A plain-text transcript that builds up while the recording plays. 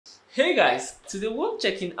Hey guys, today we're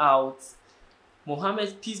checking out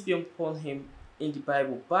Muhammad, peace be upon him, in the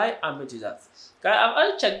Bible by Ahmedizat. Guys, I've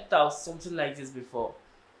already checked out something like this before,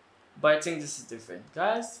 but I think this is different.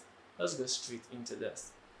 Guys, let's go straight into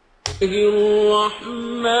this.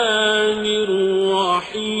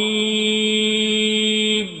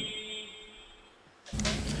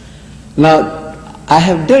 Now, I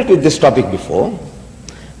have dealt with this topic before,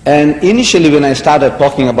 and initially when I started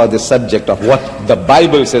talking about the subject of what the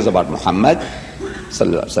Bible says about Muhammad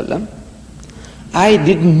sallallahu alaihi wasallam, I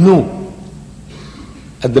didn't know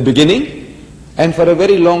at the beginning, and for a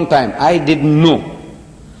very long time I didn't know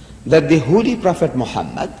that the Holy Prophet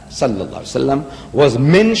Muhammad sallallahu alaihi wasallam was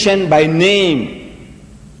mentioned by name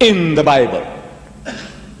in the Bible.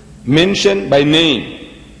 Mentioned by name.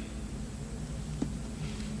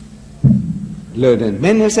 Learned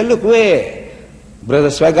men will say, look, where? Brother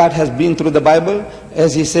Swaggart has been through the Bible,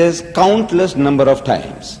 as he says, countless number of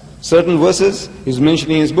times. Certain verses he's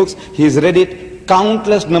mentioning in his books, he's read it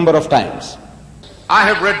countless number of times. I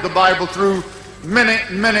have read the Bible through many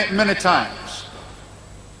times.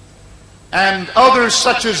 And others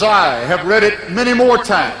such as I have read it many more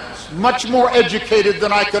times, much more educated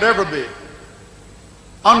than I could ever be,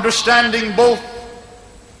 understanding both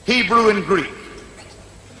Hebrew and Greek.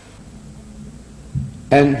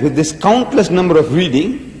 And with this countless number of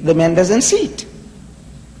reading, the man doesn't see it.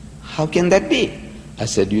 How can that be? I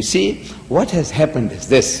said, you see, what has happened is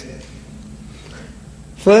this.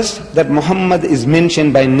 First, that Muhammad is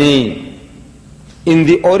mentioned by name in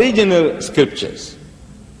the original scriptures.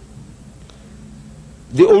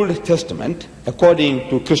 The Old Testament, according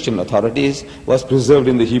to Christian authorities, was preserved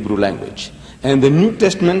in the Hebrew language, and the New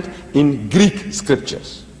Testament in Greek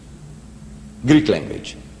scriptures, Greek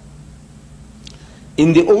language.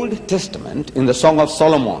 In the Old Testament, in the Song of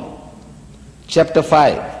Solomon, chapter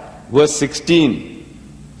 5, verse 16,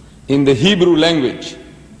 in the Hebrew language,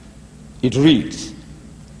 it reads,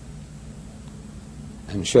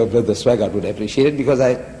 I'm sure Brother Swaggart would appreciate it, because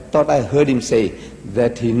I thought I heard him say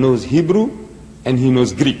that he knows Hebrew and he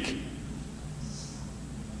knows Greek.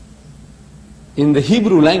 In the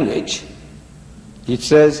Hebrew language, it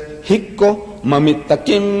says, Hikko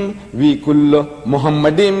mamitakim vi kullo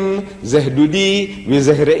Muhammadim zahdudi vi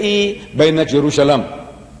zahra'i bayna Jerusalem.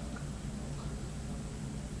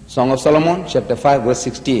 Song of Solomon, chapter 5, verse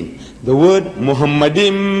 16. The word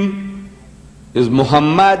Muhammadim is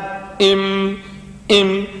Muhammad, im,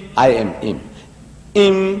 I am im.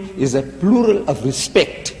 Im is a plural of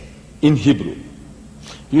respect in Hebrew.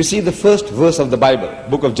 You see the first verse of the Bible,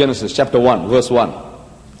 book of Genesis, chapter 1, verse 1.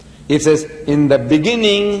 It says, in the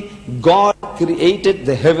beginning, God created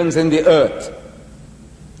the heavens and the earth.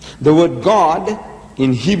 The word God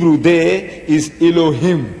in Hebrew there is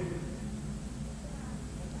Elohim.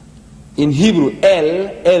 In Hebrew,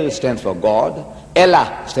 El stands for God,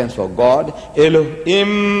 Elah stands for God,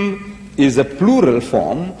 Elohim is a plural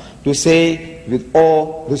form to say with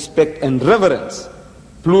awe, respect and reverence.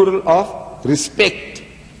 Plural of respect.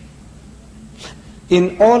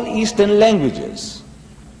 In all Eastern languages,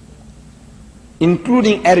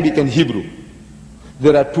 including Arabic and Hebrew,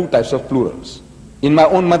 there are two types of plurals. In my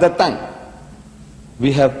own mother tongue,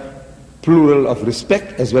 we have plural of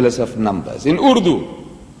respect as well as of numbers. In Urdu,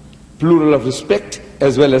 plural of respect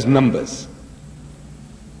as well as numbers.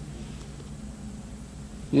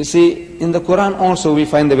 You see, in the Quran also we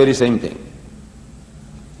find the very same thing.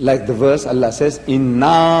 Like the verse Allah says,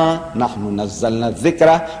 Inna nahnu nazzalna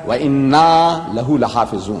dhikra wa inna lahu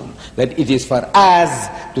lahafizun. That it is for us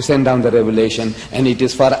to send down the revelation and it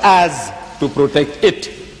is for us to protect it.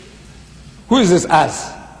 Who is this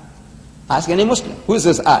us? Ask any Muslim. Who is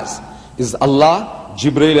this us? Is Allah,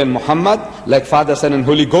 Jibreel and Muhammad, like Father, Son and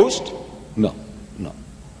Holy Ghost? No.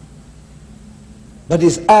 But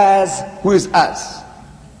is us, who is us?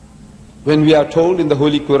 When we are told in the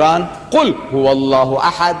Holy Quran, Qul huwallahu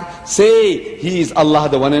ahad, say He is Allah,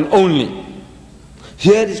 the one and only.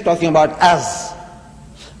 Here it is talking about us.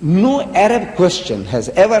 No Arab Christian has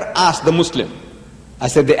ever asked the Muslim, I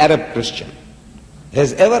said the Arab Christian,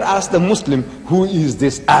 has ever asked the Muslim, who is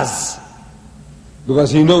this us?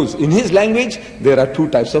 Because he knows in his language there are two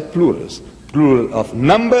types of plurals. Plural of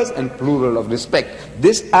numbers and plural of respect.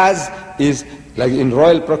 This us is like in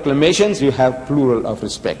royal proclamations, you have plural of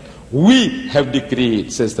respect. We have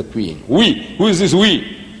decreed, says the queen. We. Who is this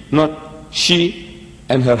we? Not she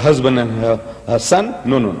and her husband and her son.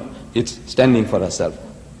 No. It's standing for herself.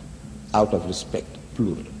 Out of respect.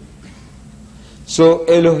 Plural. So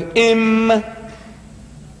Elohim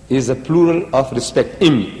is a plural of respect.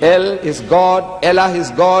 Im. El is God. Elah is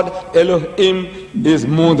God. Elohim is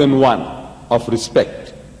more than one of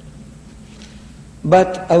respect.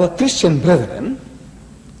 But our Christian brethren,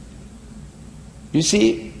 you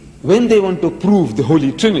see, when they want to prove the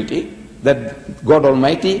Holy Trinity, that God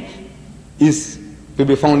Almighty is to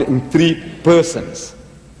be found in three persons,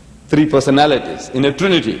 three personalities in a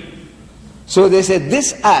Trinity. So they say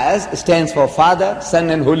this as stands for Father, Son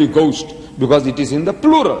and Holy Ghost, because it is in the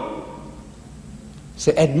plural.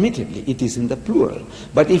 So admittedly it is in the plural.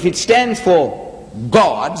 But if it stands for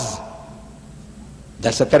gods,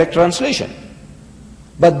 that's a correct translation.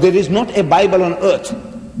 But there is not a Bible on earth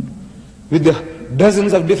with the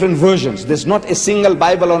dozens of different versions. There's not a single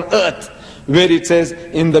Bible on earth where it says,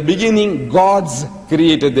 in the beginning gods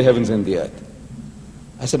created the heavens and the earth.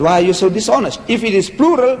 I said, why are you so dishonest? If it is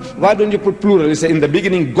plural, why don't you put plural? You say, in the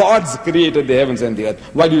beginning gods created the heavens and the earth.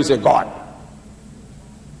 Why do you say God?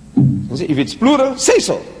 You see, if it's plural, say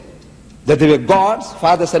so. That they were gods,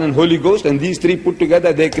 Father, Son and Holy Ghost, and these three put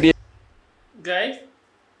together, they create. Guys,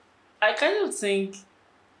 I kind of think...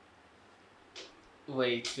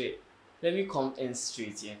 Wait. Let me come in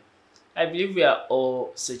straight here. I believe we are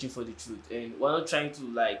all searching for the truth, and we're not trying to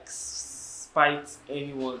like spite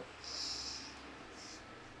anyone.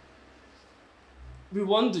 We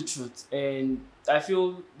want the truth, and I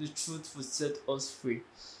feel the truth will set us free.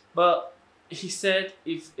 But he said,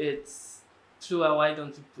 if it's plural, why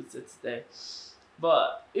don't we put it there?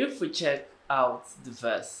 But if we check out the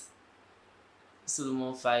verse,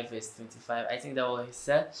 Solomon 5 verse 25, I think that's what he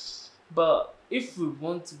said. But if we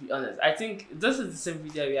want to be honest, I think this is the same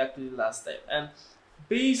video we actually last time, and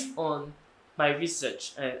based on my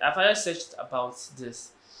research, and I've already searched about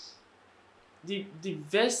this, the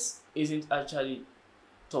verse isn't actually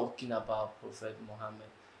talking about Prophet Muhammad.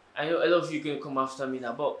 I know a lot of you are going to come after me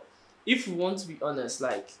now, but if we want to be honest,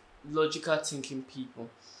 like logical thinking people,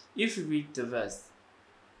 if you read the verse,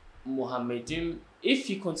 Muhammadim, if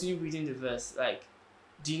you continue reading the verse, like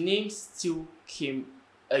the name still came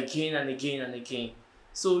again and again and again.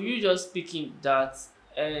 So you just picking that,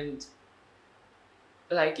 and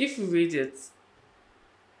like if you read it,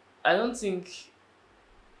 I don't think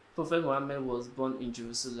Prophet Muhammad was born in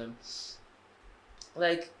Jerusalem.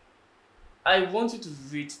 Like, I want you to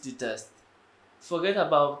read the text. Forget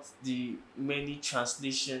about the many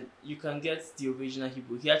translation. You can get the original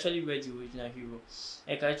Hebrew. He actually read the original Hebrew.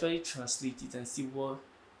 I can actually translate it and see what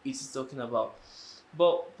it is talking about.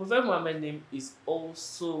 But Prophet Muhammad's name is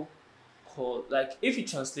also called, like if you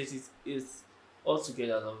translate it, it's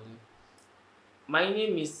altogether lovely. My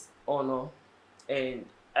name is Honor, and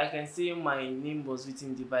I can say my name was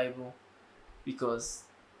written in the Bible because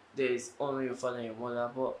there is honor your father and your mother,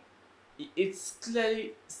 but it's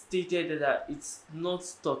clearly stated that it's not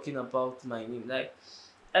talking about my name. Like,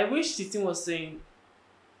 I wish the thing was saying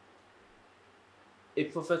a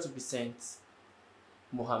prophet to be sent,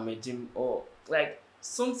 Muhammadim, or like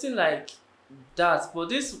something like that. But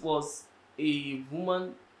this was a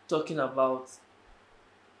woman talking about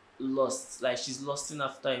lust, like she's lusting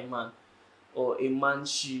after a man, or a man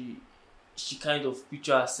she kind of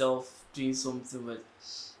picture herself doing something with.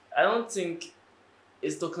 I don't think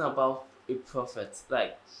it's talking about a prophet.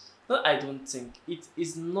 Like, no, I don't think it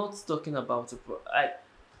is not talking about a prophet.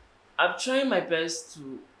 I'm trying my best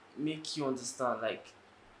to make you understand. Like,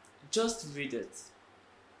 just read it.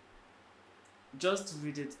 Just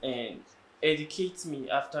read it and educate me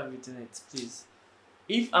after reading it, please.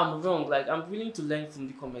 If I'm wrong, like, I'm willing to learn from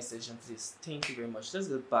the comment section, please. Thank you very much. Let's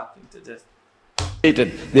get back into this.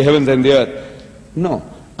 The heavens and the earth. No,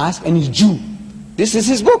 ask any Jew. This is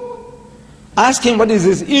his book. Ask him what is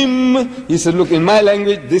this im. He said, look, in my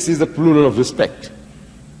language, this is the plural of respect.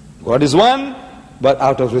 God is one, but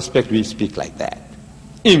out of respect we speak like that.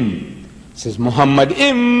 Im. It says Muhammad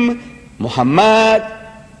im, Muhammad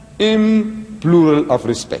im, plural of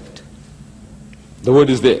respect. The word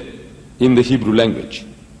is there in the Hebrew language.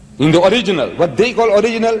 In the original, what they call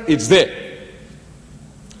original, it's there.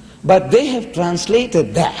 But they have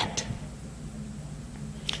translated that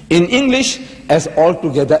in English as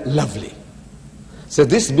altogether lovely. So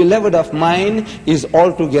this beloved of mine is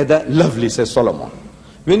altogether lovely, says Solomon.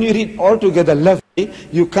 When you read altogether lovely,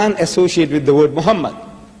 you can't associate with the word Muhammad.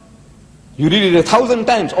 You read it 1,000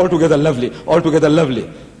 times, altogether lovely, altogether lovely.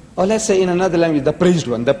 Or let's say in another language, the praised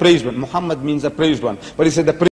one, the praised one. Muhammad means the praised one. But he said the praised